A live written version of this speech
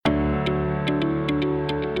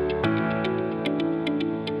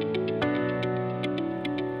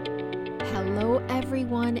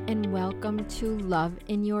everyone, and welcome to Love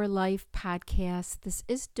in Your Life podcast. This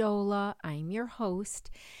is Dola. I'm your host,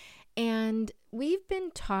 and we've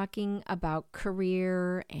been talking about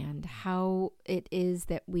career and how it is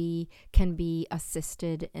that we can be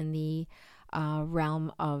assisted in the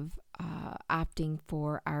realm of opting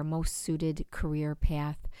for our most suited career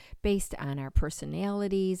path based on our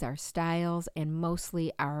personalities, our styles, and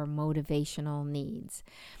mostly our motivational needs.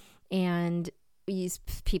 And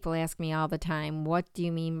people ask me all the time, what do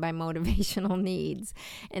you mean by motivational needs?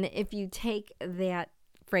 And if you take that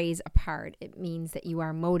phrase apart, it means that you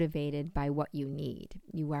are motivated by what you need.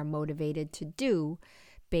 You are motivated to do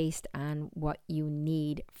based on what you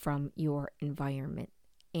need from your environment.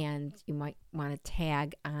 And you might want to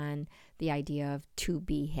tag on the idea of to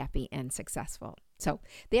be happy and successful. So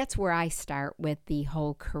that's where I start with the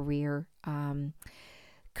whole career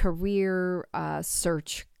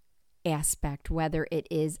search aspect, whether it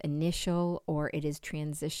is initial or it is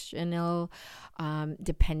transitional,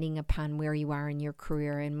 depending upon where you are in your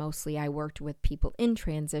career. And mostly I worked with people in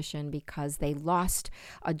transition because they lost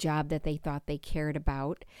a job that they thought they cared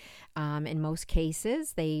about. In most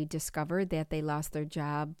cases, they discovered that they lost their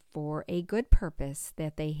job for a good purpose,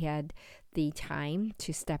 that they had the time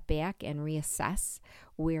to step back and reassess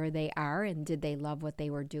where they are and did they love what they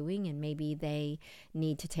were doing, and maybe they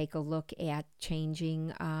need to take a look at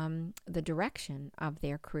changing the direction of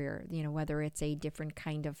their career, whether it's a different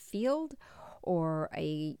kind of field or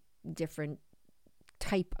a different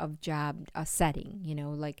type of job setting,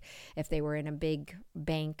 like if they were in a big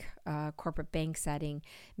bank, corporate bank setting,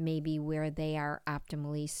 maybe where they are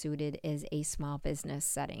optimally suited is a small business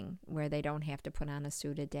setting where they don't have to put on a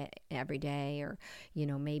suit every day, or,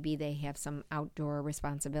 maybe they have some outdoor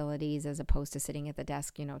responsibilities as opposed to sitting at the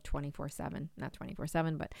desk, 24/7, not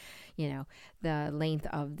 24/7, but, the length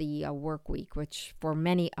of the work week, which for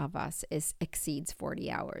many of us exceeds 40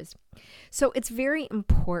 hours. So it's very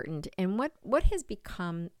important. And what has become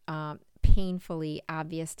painfully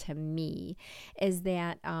obvious to me is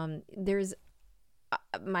that there's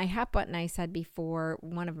my hot button. I said before,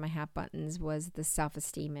 one of my hot buttons was the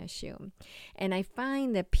self-esteem issue. And I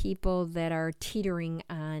find that people that are teetering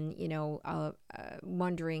on,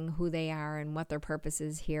 wondering who they are and what their purpose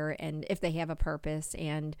is here, and if they have a purpose,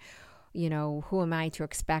 and, who am I to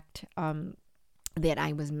expect that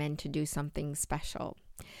I was meant to do something special.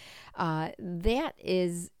 That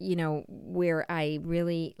is, where I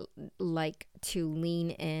really like to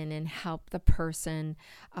lean in and help the person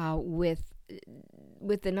with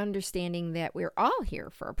an understanding that we're all here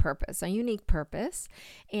for a purpose, a unique purpose.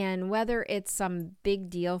 And whether it's some big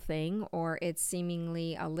deal thing or it's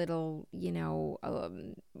seemingly a little,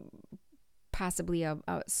 possibly a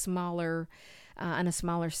smaller, on a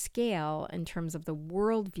smaller scale in terms of the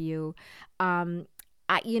worldview,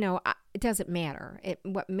 it doesn't matter.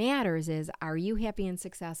 What matters is, are you happy and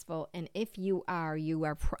successful? And if you are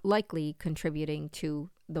likely contributing to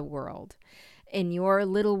the world, in your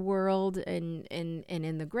little world and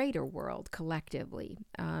in the greater world collectively.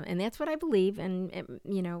 And that's what I believe. And,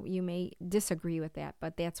 you may disagree with that,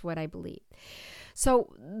 but that's what I believe.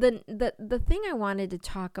 So the thing I wanted to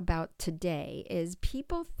talk about today is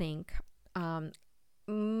people think,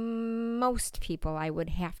 most people, I would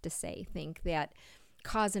have to say, think that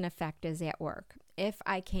cause and effect is at work. If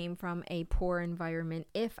I came from a poor environment,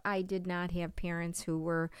 if I did not have parents who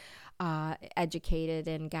were educated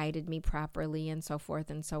and guided me properly and so forth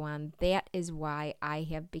and so on, that is why I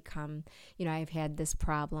have become, I've had this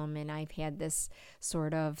problem and I've had this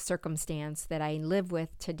sort of circumstance that I live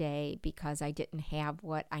with today because I didn't have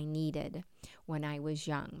what I needed when I was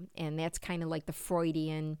young. And that's kind of like the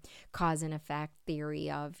Freudian cause and effect theory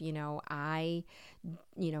of,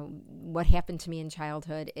 what happened to me in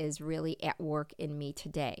childhood is really at work in me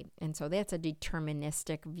today. And so that's a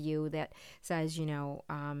deterministic view that says,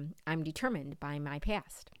 I'm determined by my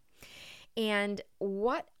past. And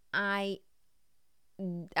what I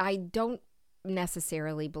don't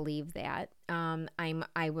necessarily believe that.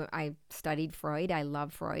 I studied Freud. I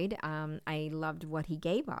love Freud. I loved what he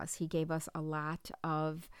gave us. He gave us a lot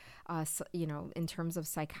of, in terms of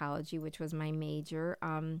psychology, which was my major,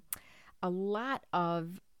 a lot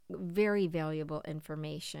of very valuable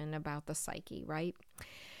information about the psyche, right?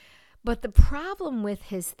 But the problem with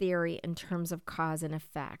his theory in terms of cause and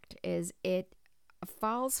effect is it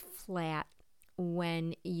falls flat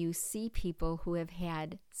when you see people who have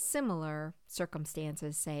had similar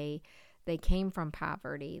circumstances. Say they came from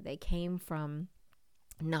poverty, they came from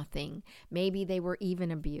nothing, maybe they were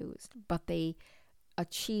even abused, but they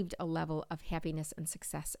achieved a level of happiness and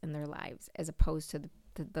success in their lives, as opposed to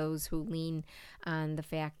those who lean on the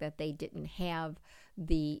fact that they didn't have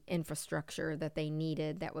the infrastructure that they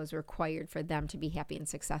needed that was required for them to be happy and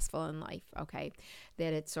successful in life. Okay,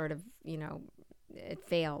 that it sort of, it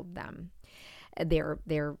failed them. Their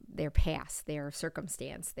past, their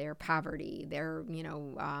circumstance, their poverty, their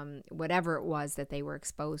whatever it was that they were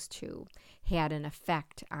exposed to had an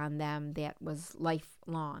effect on them that was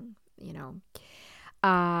lifelong.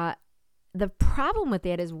 The problem with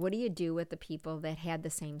that is, what do you do with the people that had the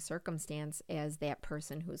same circumstance as that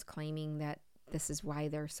person who's claiming that this is why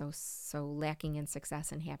they're so lacking in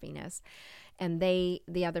success and happiness, and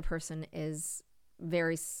the other person has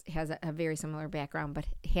a very similar background but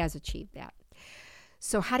has achieved that?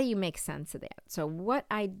 So how do you make sense of that? So what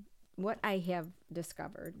I have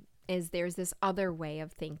discovered is there's this other way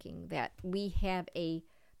of thinking, that we have a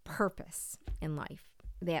purpose in life,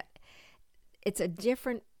 that it's a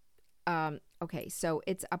different so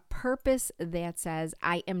it's a purpose that says,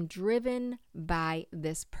 I am driven by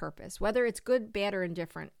this purpose, whether it's good, bad, or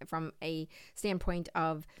indifferent from a standpoint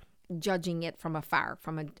of judging it from afar,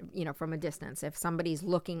 from a distance. If somebody's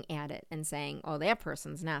looking at it and saying, oh, that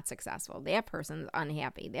person's not successful, that person's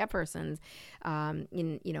unhappy, that person's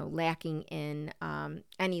lacking in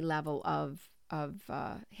any level of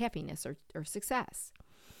happiness or success.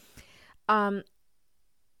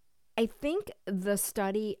 I think the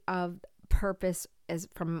study of purpose, is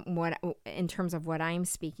in terms of what I'm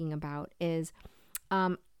speaking about, is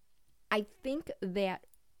I think that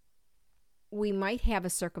we might have a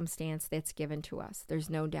circumstance that's given to us. There's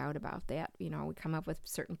no doubt about that. We come up with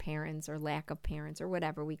certain parents or lack of parents or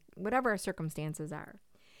whatever our circumstances are.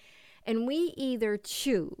 And we either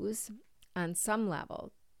choose on some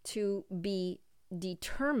level to be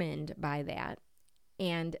determined by that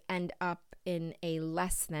and end up in a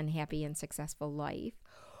less than happy and successful life,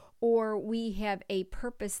 or we have a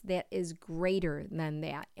purpose that is greater than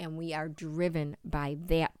that, and we are driven by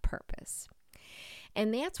that purpose.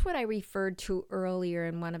 And that's what I referred to earlier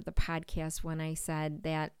in one of the podcasts when I said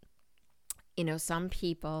that, some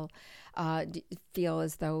people feel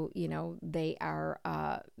as though, they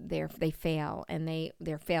are, they fail, and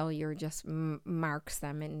their failure just marks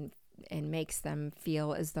them and makes them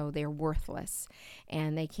feel as though they're worthless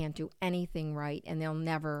and they can't do anything right, and they'll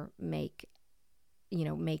never make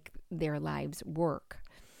their lives work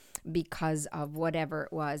because of whatever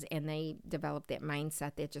it was, and they developed that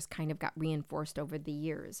mindset that just kind of got reinforced over the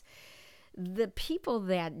years. The people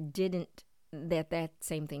that didn't, that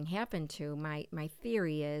same thing happened to, my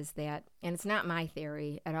theory is that, and it's not my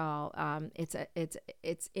theory at all,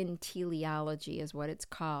 it's in teleology is what it's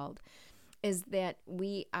called, is that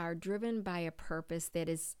we are driven by a purpose that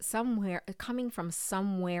is coming from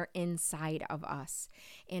somewhere inside of us.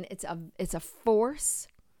 And it's a force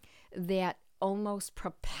that almost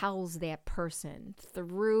propels that person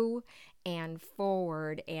through and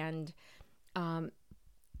forward, and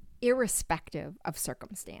irrespective of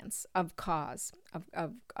circumstance, of cause,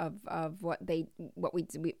 of what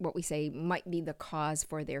we say might be the cause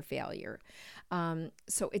for their failure.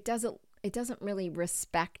 So it doesn't really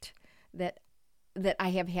respect that I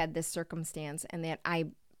have had this circumstance and that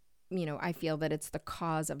I feel that it's the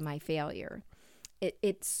cause of my failure.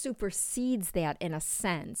 It supersedes that in a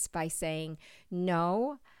sense by saying,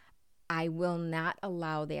 no, I will not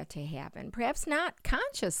allow that to happen. Perhaps not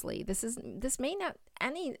consciously.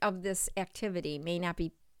 Any of this activity may not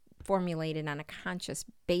be formulated on a conscious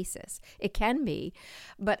basis. It can be,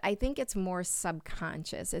 but I think it's more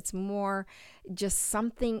subconscious. It's more just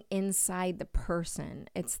something inside the person.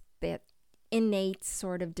 It's that innate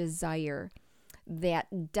sort of desire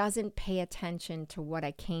that doesn't pay attention to what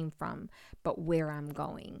I came from, but where I'm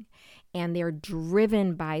going. And they're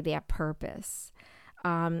driven by that purpose.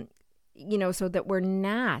 So that we're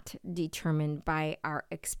not determined by our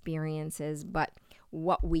experiences, but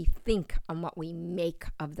what we think and what we make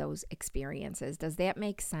of those experiences. Does that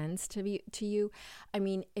make sense to you? I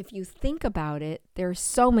mean, if you think about it, there's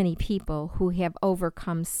so many people who have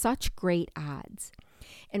overcome such great odds.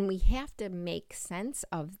 And we have to make sense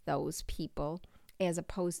of those people as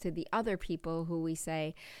opposed to the other people who we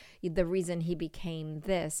say, the reason he became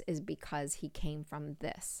this is because he came from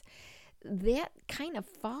this. That kind of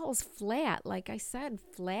falls flat, like I said,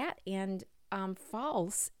 flat and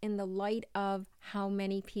false in the light of how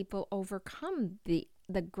many people overcome the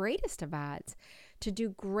greatest of odds to do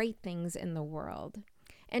great things in the world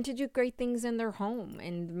and to do great things in their home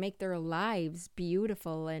and make their lives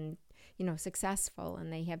beautiful and successful,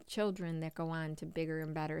 and they have children that go on to bigger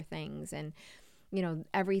and better things, and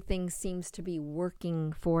everything seems to be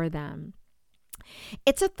working for them.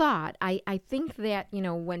 It's a thought. I think that,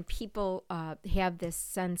 when people have this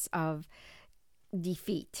sense of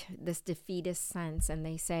defeat, this defeatist sense, and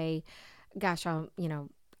they say, gosh,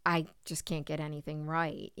 I just can't get anything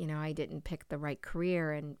right. I didn't pick the right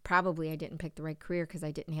career, and probably I didn't pick the right career because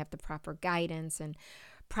I didn't have the proper guidance, and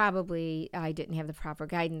probably I didn't have the proper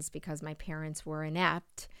guidance because my parents were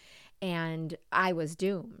inept and I was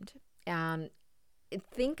doomed.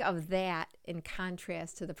 Think of that in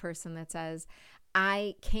contrast to the person that says,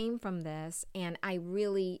 I came from this and I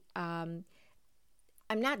really, I'm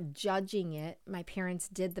not judging it. My parents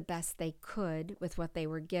did the best they could with what they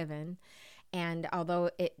were given. And although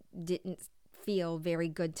it didn't feel very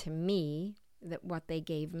good to me, that what they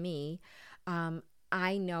gave me,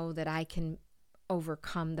 I know that I can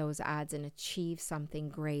overcome those odds and achieve something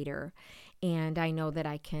greater. And I know that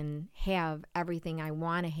I can have everything I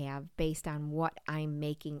want to have based on what I'm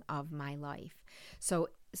making of my life. So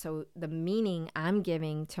the meaning I'm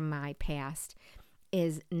giving to my past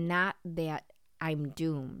is not that I'm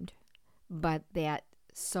doomed, but that,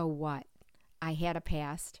 so what? I had a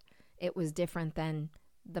past. It was different than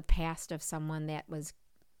the past of someone that was,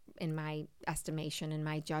 in my estimation, in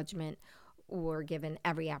my judgment, were given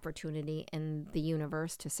every opportunity in the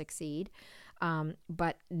universe to succeed.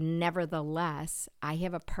 But nevertheless, I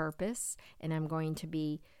have a purpose, and I'm going to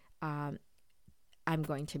be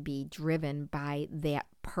driven by that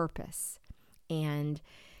purpose. And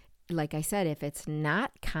like I said, if it's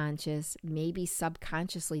not conscious, maybe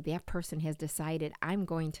subconsciously that person has decided, I'm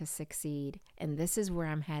going to succeed, and this is where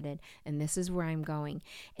I'm headed, and this is where I'm going.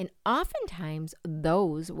 And oftentimes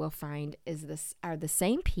those we'll find are the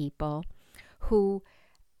same people who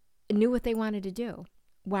knew what they wanted to do.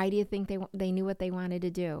 Why do you think they knew what they wanted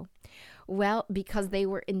to do? Well, because they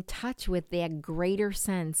were in touch with that greater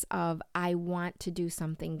sense of, I want to do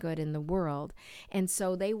something good in the world. And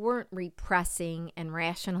so they weren't repressing and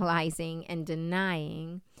rationalizing and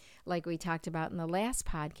denying, like we talked about in the last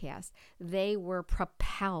podcast. They were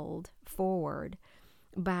propelled forward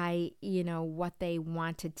by, what they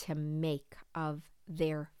wanted to make of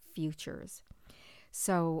their futures.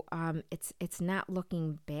 So it's not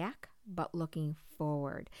looking back, but looking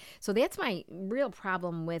forward. So that's my real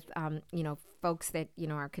problem with, folks that,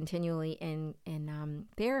 are continually in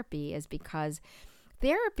therapy, is because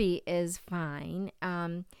therapy is fine.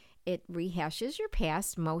 It rehashes your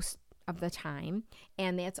past most of the time,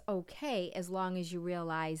 and that's okay as long as you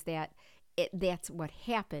realize that that's what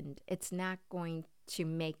happened. It's not going to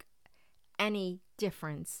make any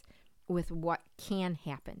difference with what can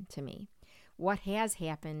happen to me. What has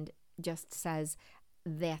happened just says,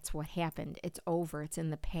 that's what happened. It's over. It's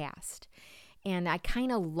in the past. And I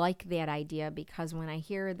kind of like that idea, because when I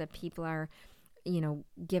hear that people are,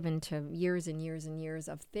 given to years and years and years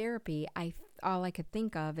of therapy, all I could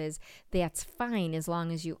think of is, that's fine as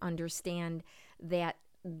long as you understand that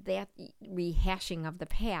rehashing of the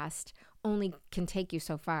past only can take you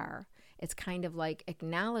so far. It's kind of like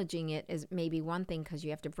acknowledging it is maybe one thing, because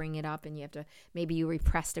you have to bring it up, and maybe you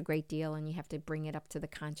repressed a great deal, and you have to bring it up to the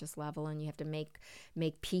conscious level, and you have to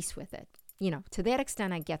make peace with it. To that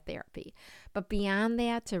extent, I get therapy. But beyond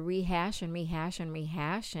that, to rehash and rehash and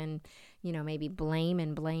rehash, and, maybe blame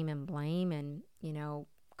and blame and blame, and,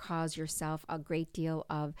 cause yourself a great deal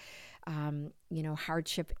of,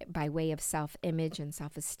 hardship by way of self-image and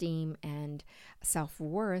self-esteem and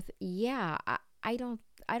self-worth. Yeah, I don't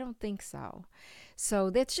think so. So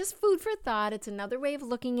that's just food for thought. It's another way of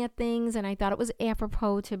looking at things, and I thought it was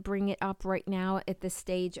apropos to bring it up right now at this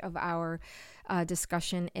stage of our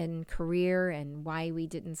discussion in career, and why we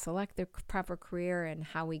didn't select the proper career and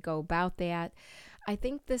how we go about that. I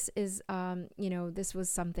think this is, this was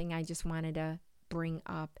something I just wanted to bring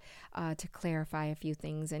up to clarify a few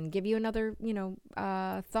things and give you another,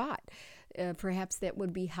 thought. Perhaps that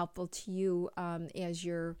would be helpful to you as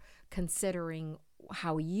you're considering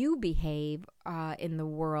how you behave in the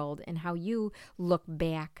world, and how you look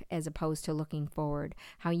back as opposed to looking forward.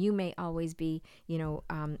 How you may always be,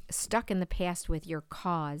 stuck in the past with your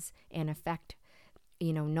cause and effect,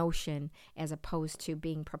 notion, as opposed to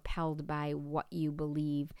being propelled by what you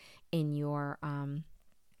believe in your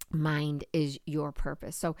mind is your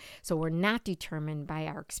purpose. So we're not determined by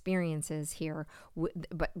our experiences here,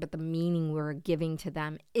 but the meaning we're giving to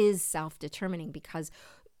them is self-determining, because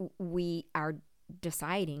we are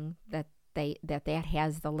deciding that that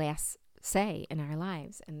has the last say in our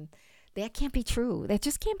lives, and that can't be true. That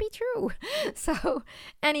just can't be true. So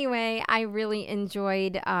anyway, I really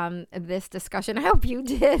enjoyed this discussion. I hope you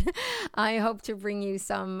did. I hope to bring you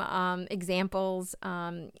some examples.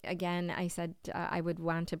 Again, I said I would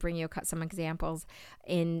want to bring you some examples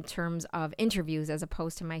in terms of interviews as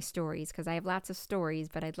opposed to my stories, because I have lots of stories,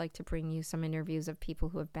 but I'd like to bring you some interviews of people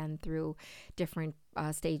who have been through different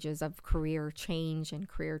stages of career change and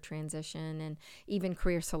career transition and even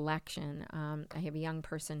career selection. I have a young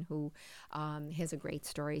person who has a great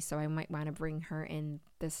story, so I might want to bring her in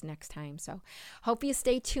this next time. So hope you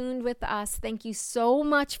stay tuned with us. Thank you so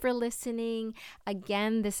much for listening.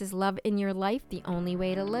 Again, this is Love in Your Life, the only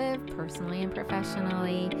way to live personally and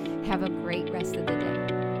professionally. Have a great rest of the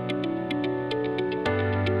day.